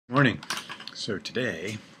Morning. So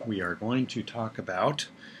today we are going to talk about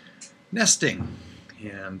nesting,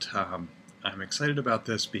 and I'm excited about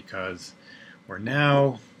this because we're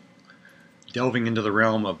now delving into the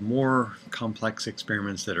realm of more complex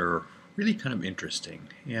experiments that are really kind of interesting.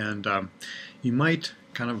 And you might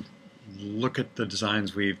kind of look at the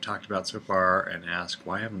designs we've talked about so far and ask,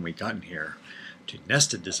 why haven't we gotten here to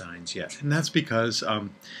nested designs yet? And that's because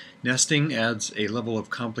nesting adds a level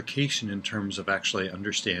of complication in terms of actually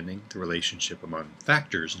understanding the relationship among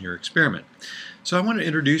factors in your experiment. So I want to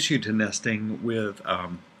introduce you to nesting with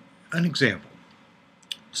an example.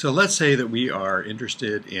 So let's say that we are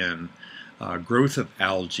interested in growth of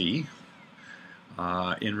algae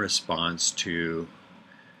in response to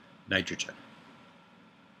nitrogen.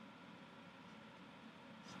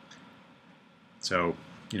 So,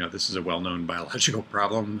 this is a well-known biological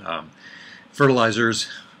problem. Fertilizers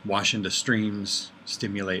wash into streams,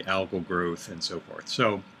 stimulate algal growth, and so forth.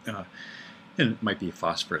 So, and it might be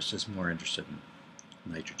phosphorus, just more interested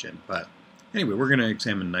in nitrogen. But anyway, we're going to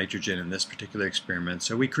examine nitrogen in this particular experiment.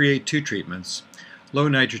 So we create two treatments, low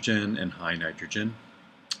nitrogen and high nitrogen.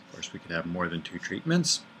 Of course, we could have more than two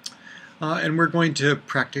treatments. And we're going to,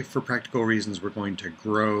 for practical reasons, we're going to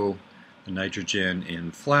grow the nitrogen in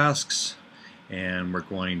flasks, and we're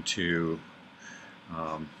going to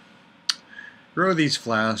grow these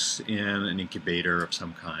flasks in an incubator of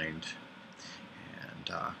some kind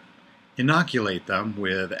and inoculate them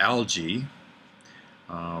with algae.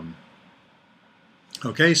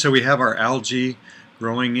 Okay, so we have our algae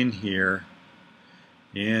growing in here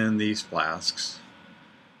in these flasks,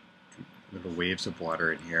 little waves of water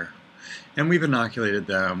in here, and we've inoculated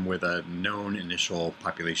them with a known initial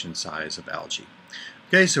population size of algae.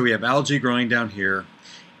 Okay, so we have algae growing down here,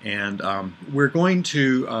 and we're going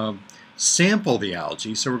to sample the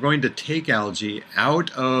algae. So we're going to take algae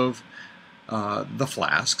out of the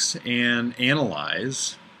flasks and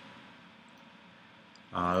analyze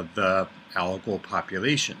the algal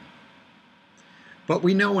population. But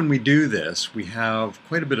we know when we do this, we have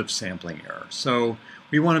quite a bit of sampling error. So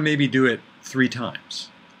we want to maybe do it 3 times,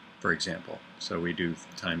 for example. So we do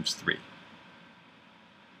times 3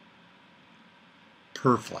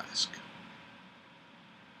 per flask.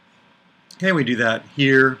 Okay, we do that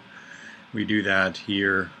here, we do that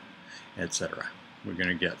here, etc. We're going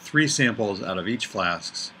to get 3 samples out of each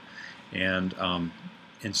flask, and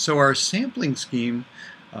so our sampling scheme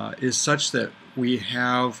is such that we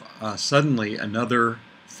have suddenly another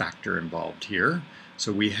factor involved here.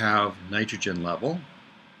 So we have nitrogen level,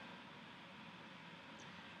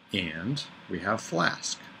 and we have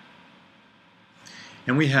flask.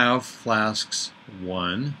 And we have flasks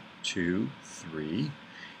 1, 2, 3,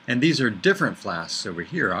 and these are different flasks over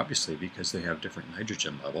here, obviously, because they have different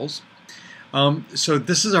nitrogen levels. So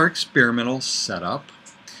this is our experimental setup,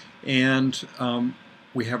 and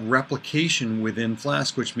we have replication within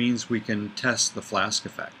flask, which means we can test the flask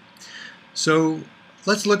effect. So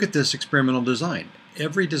let's look at this experimental design.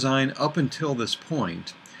 Every design up until this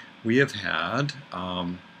point, we have had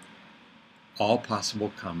all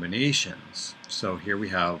possible combinations. So here we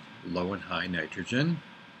have low and high nitrogen.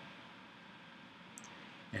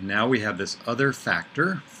 And now we have this other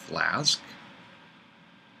factor, flask.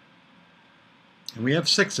 And we have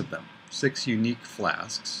 6 of them, 6 unique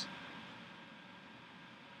flasks.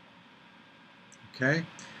 Okay,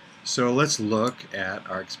 so let's look at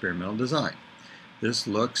our experimental design. This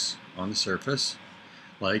looks on the surface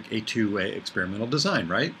like a two-way experimental design,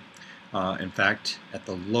 right? In fact, at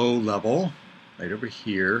the low level, right over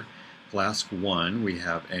here, flask 1, we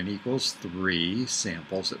have n equals 3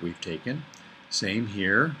 samples that we've taken. Same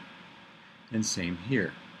here, and same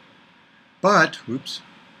here. But,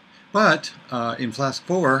 in flask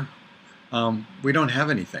 4, we don't have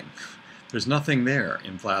anything. There's nothing there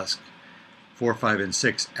in flask 4, 5, and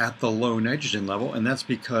 6 at the low nitrogen level, and that's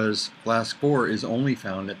because flask 4 is only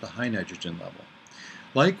found at the high nitrogen level.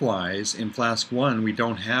 Likewise, in flask 1, we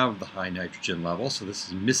don't have the high nitrogen level, so this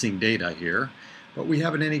is missing data here, but we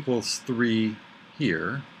have an n equals 3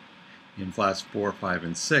 here in flask 4, 5,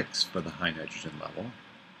 and 6 for the high nitrogen level.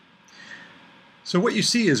 So what you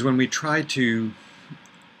see is when we try to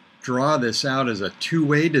draw this out as a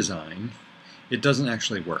two-way design, it doesn't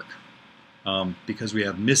actually work because we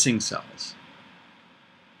have missing cells.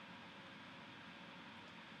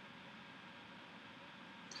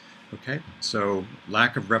 Okay, so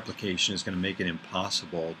lack of replication is going to make it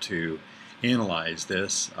impossible to analyze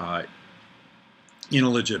this in a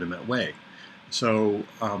legitimate way. So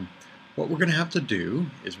what we're going to have to do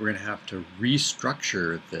is we're going to have to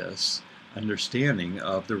restructure this understanding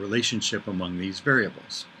of the relationship among these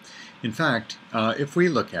variables. In fact, if we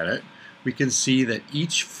look at it, we can see that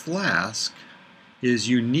each flask is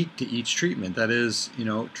unique to each treatment. That is,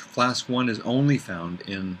 flask 1 is only found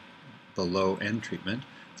in the low end treatment,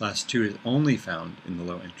 flask 2 is only found in the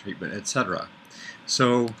low end treatment, etc.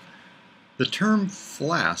 So the term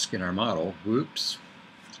flask in our model, whoops,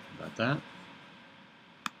 sorry about that.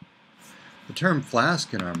 The term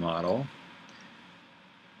flask in our model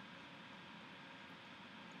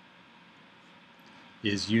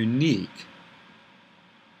is unique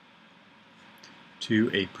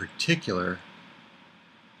to a particular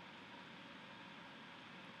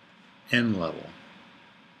n level.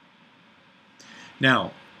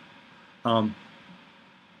 Now,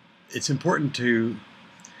 it's important to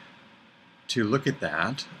look at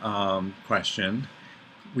that question.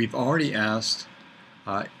 We've already asked,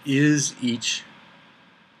 is each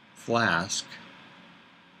flask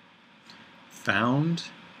found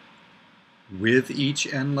with each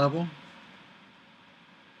n level?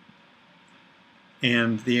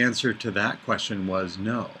 And the answer to that question was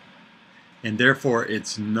no. And therefore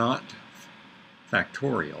it's not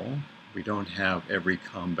factorial. We don't have every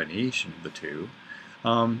combination of the two.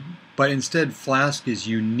 But instead, flask is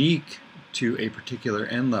unique to a particular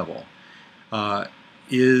n level.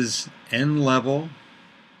 Is n level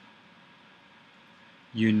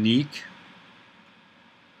unique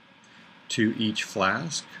to each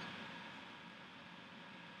flask?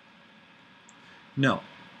 No.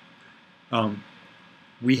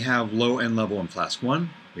 We have low n level in flask 1,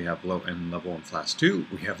 we have low n level in flask 2,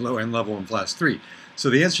 we have low n level in flask 3.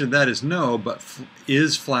 So the answer to that is no, but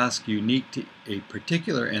is flask unique to a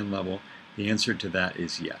particular n level? The answer to that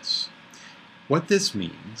is yes. What this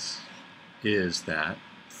means is that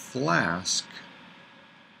flask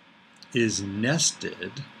is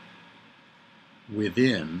nested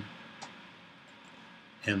within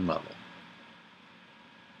n level.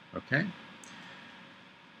 Okay?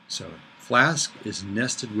 So flask is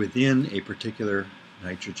nested within a particular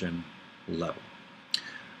nitrogen level.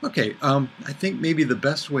 Okay, I think maybe the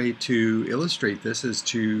best way to illustrate this is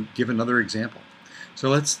to give another example. So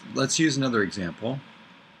let's use another example.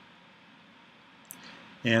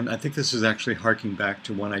 And I think this is actually harking back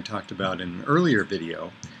to one I talked about in an earlier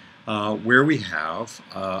video, where we have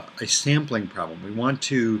a sampling problem. We want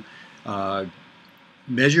to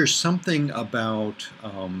measure something about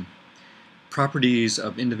properties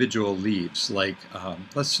of individual leaves. Like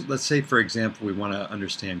let's say, for example, we want to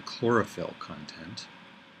understand chlorophyll content.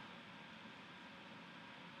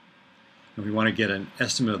 And we want to get an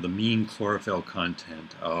estimate of the mean chlorophyll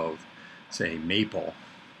content of, say, maple.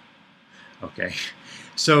 Okay,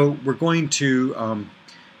 so we're going to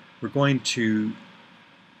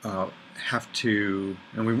have to,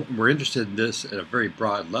 and we're interested in this at a very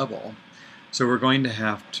broad level. So we're going to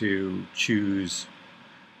have to choose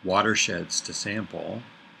watersheds to sample.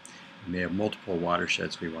 We may have multiple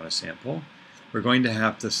watersheds we want to sample. We're going to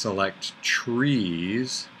have to select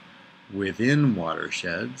trees within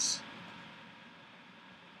watersheds.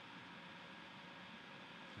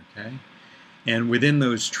 Okay, and within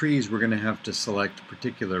those trees we're going to have to select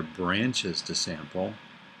particular branches to sample.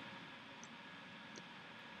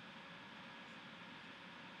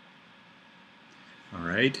 All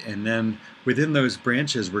right, and then within those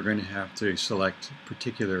branches we're going to have to select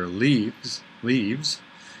particular leaves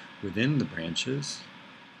within the branches,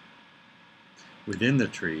 within the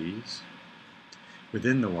trees,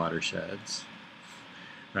 within the watersheds,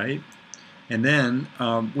 right? And then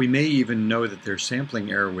we may even know that there's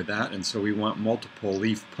sampling error with that, and so we want multiple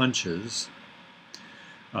leaf punches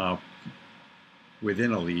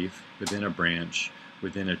within a leaf, within a branch,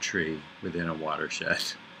 within a tree, within a watershed.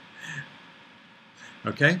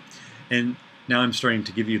 Okay? And now I'm starting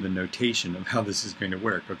to give you the notation of how this is going to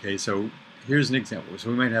work. Okay, so here's an example. So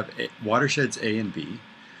we might have watersheds A and B.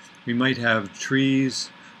 We might have trees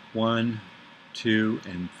 1, 2,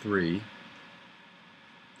 and 3.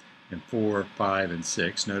 And 4, 5, and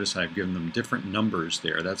 6. Notice I've given them different numbers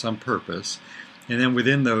there. That's on purpose. And then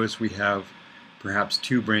within those we have perhaps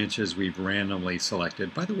 2 branches we've randomly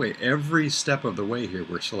selected. By the way, every step of the way here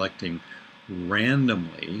we're selecting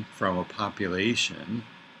randomly from a population.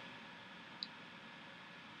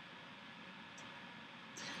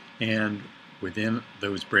 And within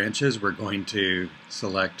those branches we're going to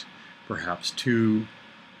select perhaps 2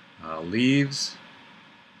 leaves,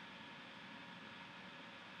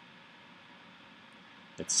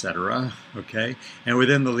 etc. Okay, and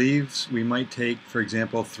within the leaves we might take, for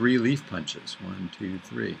example, 3 leaf punches. 1, 2,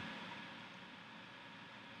 3.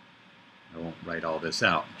 I won't write all this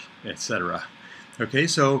out, etc. Okay,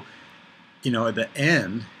 so the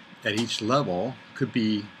n at each level could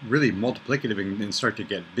be really multiplicative and start to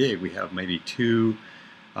get big. We have maybe 2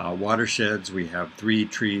 Watersheds, we have 3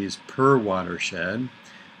 trees per watershed.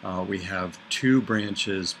 We have 2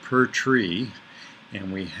 branches per tree,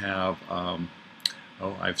 and we have,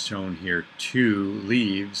 I've shown here 2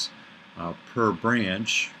 leaves per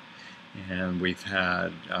branch, and we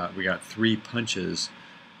got 3 punches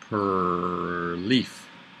per leaf.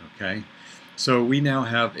 Okay, so we now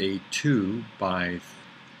have a 2 by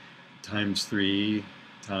times 3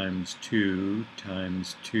 times 2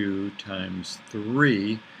 times 2 times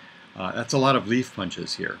 3. That's a lot of leaf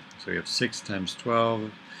punches here. So we have 6 times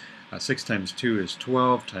 12. 6 times 2 is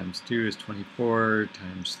 12, times 2 is 24,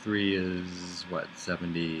 times 3 is what,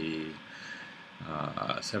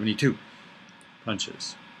 72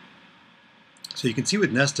 punches. So you can see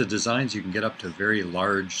with nested designs you can get up to very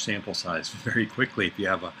large sample size very quickly if you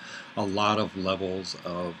have a lot of levels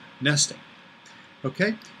of nesting.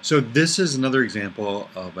 Okay, so this is another example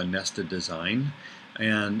of a nested design,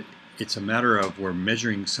 and it's a matter of we're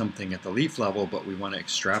measuring something at the leaf level, but we want to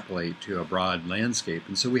extrapolate to a broad landscape,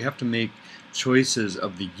 and so we have to make choices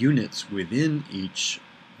of the units within each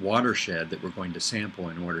watershed that we're going to sample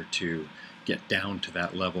in order to get down to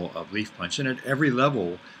that level of leaf punch. And at every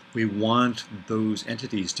level we want those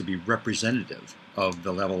entities to be representative of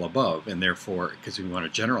the level above, and therefore, because we want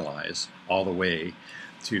to generalize all the way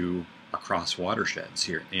to across watersheds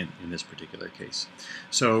here in this particular case.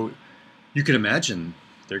 So you can imagine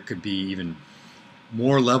there could be even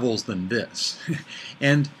more levels than this.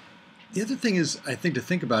 And the other thing is, I think, to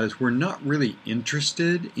think about is we're not really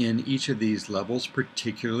interested in each of these levels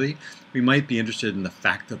particularly. We might be interested in the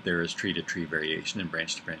fact that there is tree-to-tree variation and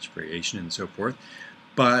branch-to-branch variation and so forth,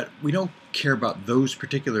 but we don't care about those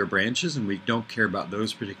particular branches, and we don't care about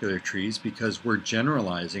those particular trees because we're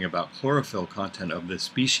generalizing about chlorophyll content of this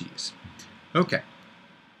species. Okay,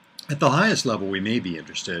 at the highest level we may be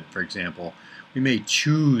interested, for example, we may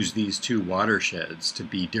choose these 2 watersheds to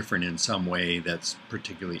be different in some way that's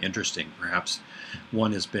particularly interesting. Perhaps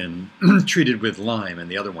one has been treated with lime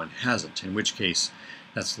and the other one hasn't, in which case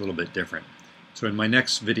that's a little bit different. So in my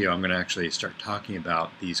next video I'm going to actually start talking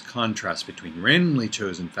about these contrasts between randomly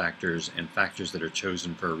chosen factors and factors that are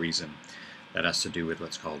chosen for a reason. That has to do with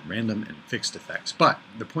what's called random and fixed effects. But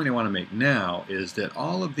the point I want to make now is that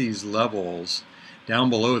all of these levels down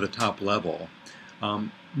below the top level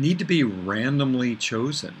need to be randomly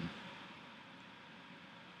chosen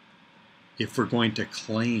if we're going to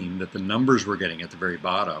claim that the numbers we're getting at the very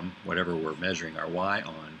bottom, whatever we're measuring our y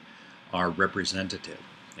on, are representative,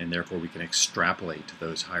 and therefore we can extrapolate to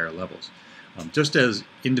those higher levels. Just as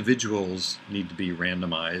individuals need to be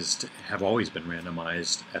randomized, have always been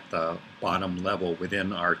randomized at the bottom level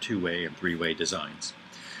within our 2-way and 3-way designs.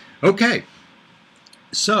 Okay,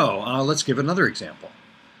 so let's give another example.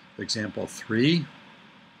 Example 3.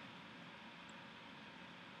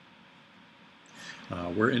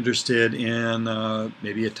 We're interested in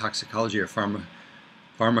maybe a toxicology or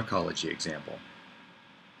pharmacology example.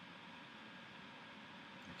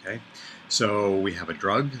 Okay, so we have a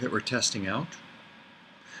drug that we're testing out.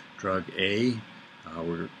 Drug A,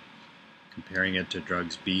 we're comparing it to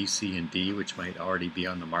drugs B, C, and D, which might already be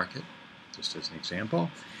on the market, just as an example.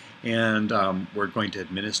 And we're going to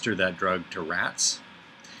administer that drug to rats.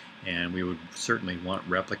 And we would certainly want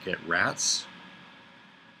replicate rats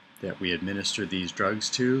that we administer these drugs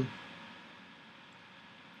to.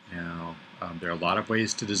 Now, there are a lot of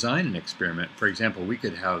ways to design an experiment. For example, we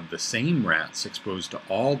could have the same rats exposed to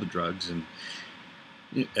all the drugs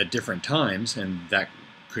at different times, and that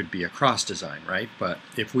could be a cross design, right? But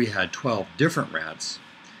if we had 12 different rats,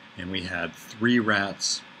 and we had 3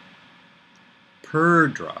 rats per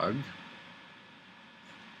drug,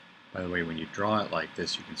 by the way, when you draw it like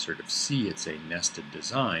this, you can sort of see it's a nested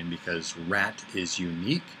design because rat is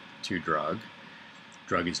unique to drug.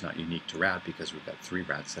 Drug is not unique to rat because we've got 3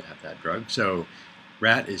 rats that have that drug. So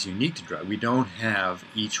rat is unique to drug. We don't have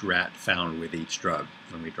each rat found with each drug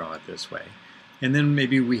when we draw it this way. And then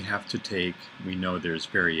maybe we have to take, we know there's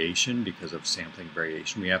variation because of sampling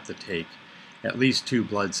variation. We have to take at least 2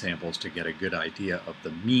 blood samples to get a good idea of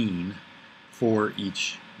the mean for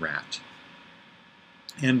each rat.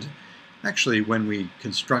 And actually, when we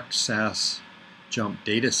construct SAS jump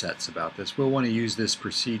data sets about this, we'll want to use this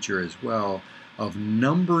procedure as well of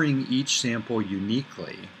numbering each sample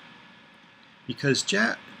uniquely, because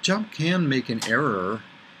jump can make an error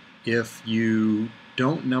if you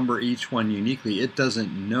don't number each one uniquely. It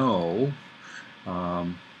doesn't know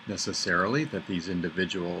necessarily that these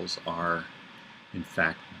individuals are in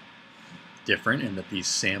fact different and that these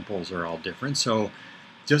samples are all different. So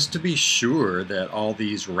just to be sure that all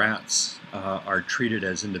these rats are treated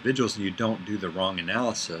as individuals and you don't do the wrong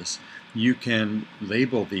analysis, you can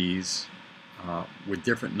label these with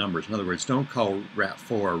different numbers. In other words, don't call rat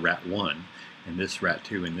 4 rat 1 and this rat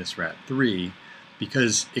 2 and this rat 3,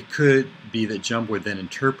 because it could be that jump would then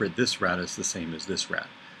interpret this rat as the same as this rat.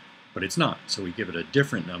 But it's not, so we give it a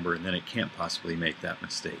different number and then it can't possibly make that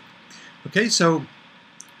mistake. Okay, so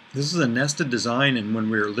this is a nested design, and when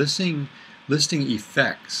we're listing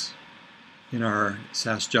effects in our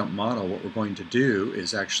SAS jump model, what we're going to do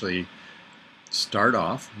is actually start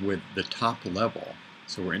off with the top level.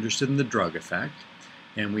 So we're interested in the drug effect,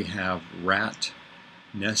 and we have rat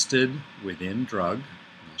nested within drug.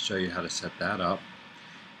 I'll show you how to set that up.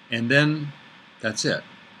 And then that's it.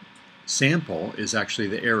 Sample is actually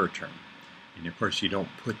the error term. And of course you don't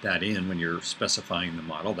put that in when you're specifying the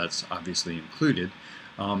model. That's obviously included.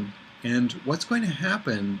 And what's going to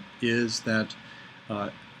happen is that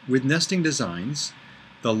with nesting designs,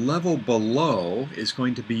 the level below is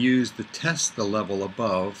going to be used to test the level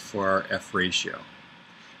above for our F ratio.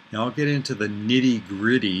 Now I'll get into the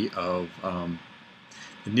nitty-gritty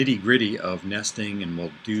of nesting, and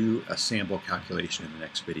we'll do a sample calculation in the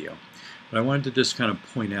next video. But I wanted to just kind of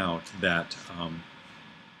point out that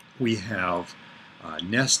we have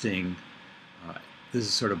nesting. This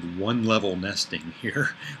is sort of one level nesting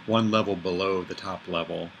here, one level below the top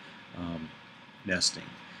level nesting.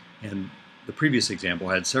 And the previous example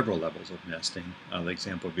had several levels of nesting. The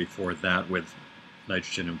example before that with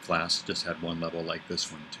nitrogen and flasks just had one level, like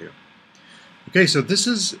this one too. Okay, so this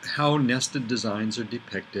is how nested designs are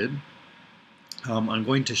depicted. I'm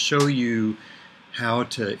going to show you how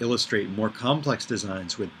to illustrate more complex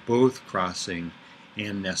designs with both crossing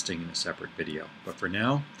and nesting in a separate video. But for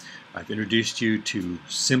now, I've introduced you to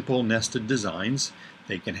simple nested designs.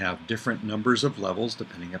 They can have different numbers of levels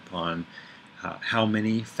depending upon how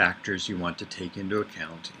many factors you want to take into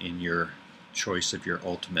account in your choice of your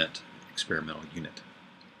ultimate experimental unit.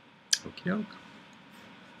 Okie doke.